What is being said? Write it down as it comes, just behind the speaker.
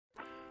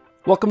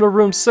Welcome to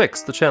Room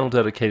 6, the channel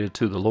dedicated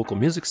to the local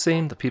music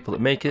scene, the people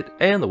that make it,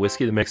 and the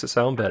whiskey that makes it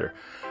sound better.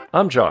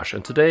 I'm Josh,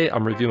 and today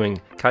I'm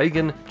reviewing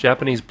Kaigan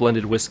Japanese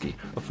Blended Whiskey,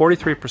 a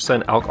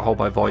 43% alcohol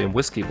by volume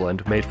whiskey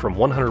blend made from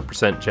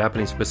 100%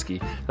 Japanese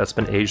whiskey that's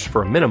been aged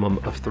for a minimum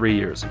of 3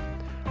 years.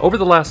 Over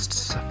the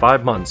last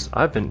 5 months,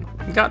 I've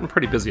gotten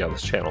pretty busy on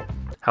this channel.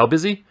 How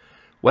busy?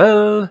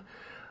 Well,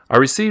 I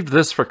received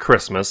this for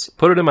Christmas,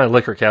 put it in my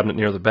liquor cabinet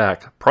near the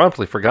back,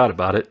 promptly forgot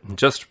about it, and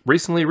just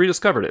recently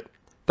rediscovered it.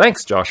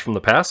 Thanks, Josh from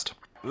the past.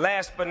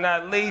 Last but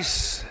not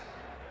least,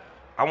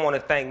 I want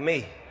to thank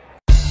me.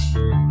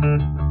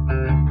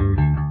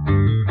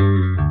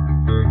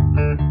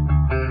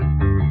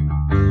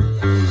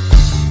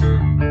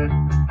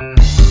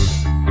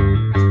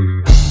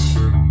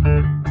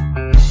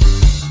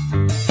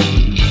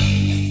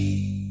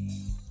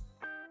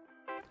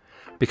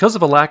 Because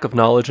of a lack of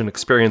knowledge and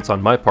experience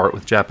on my part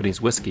with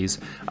Japanese whiskeys,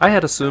 I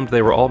had assumed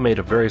they were all made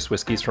of various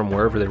whiskeys from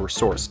wherever they were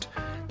sourced.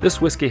 This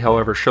whiskey,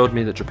 however, showed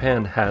me that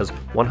Japan has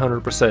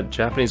 100%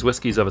 Japanese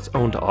whiskeys of its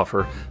own to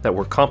offer that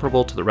were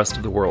comparable to the rest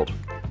of the world.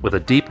 With a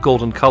deep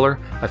golden color,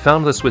 I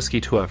found this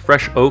whiskey to have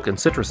fresh oak and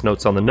citrus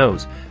notes on the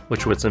nose,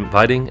 which was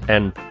inviting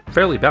and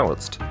fairly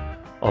balanced.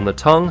 On the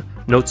tongue,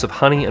 notes of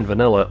honey and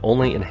vanilla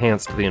only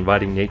enhanced the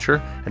inviting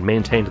nature and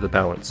maintained the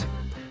balance.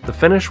 The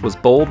finish was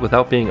bold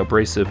without being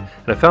abrasive,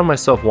 and I found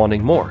myself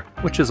wanting more,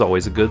 which is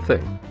always a good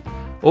thing.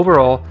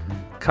 Overall,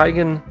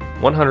 Kaigan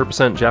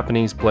 100%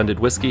 Japanese blended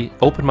whiskey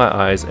opened my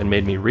eyes and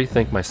made me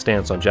rethink my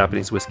stance on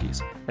Japanese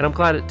whiskeys, and I'm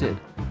glad it did.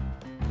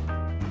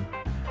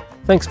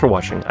 Thanks for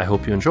watching, I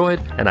hope you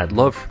enjoyed, and I'd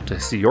love to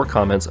see your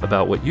comments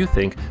about what you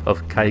think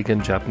of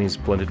Kaigan Japanese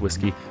blended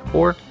whiskey,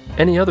 or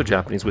any other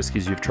Japanese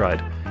whiskeys you've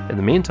tried. In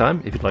the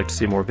meantime, if you'd like to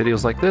see more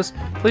videos like this,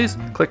 please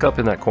click up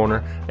in that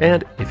corner,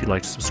 and if you'd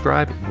like to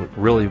subscribe, it would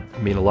really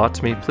mean a lot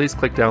to me, please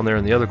click down there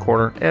in the other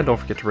corner, and don't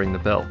forget to ring the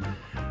bell.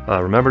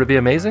 Remember to be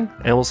amazing,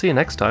 and we'll see you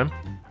next time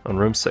on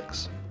Room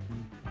 6.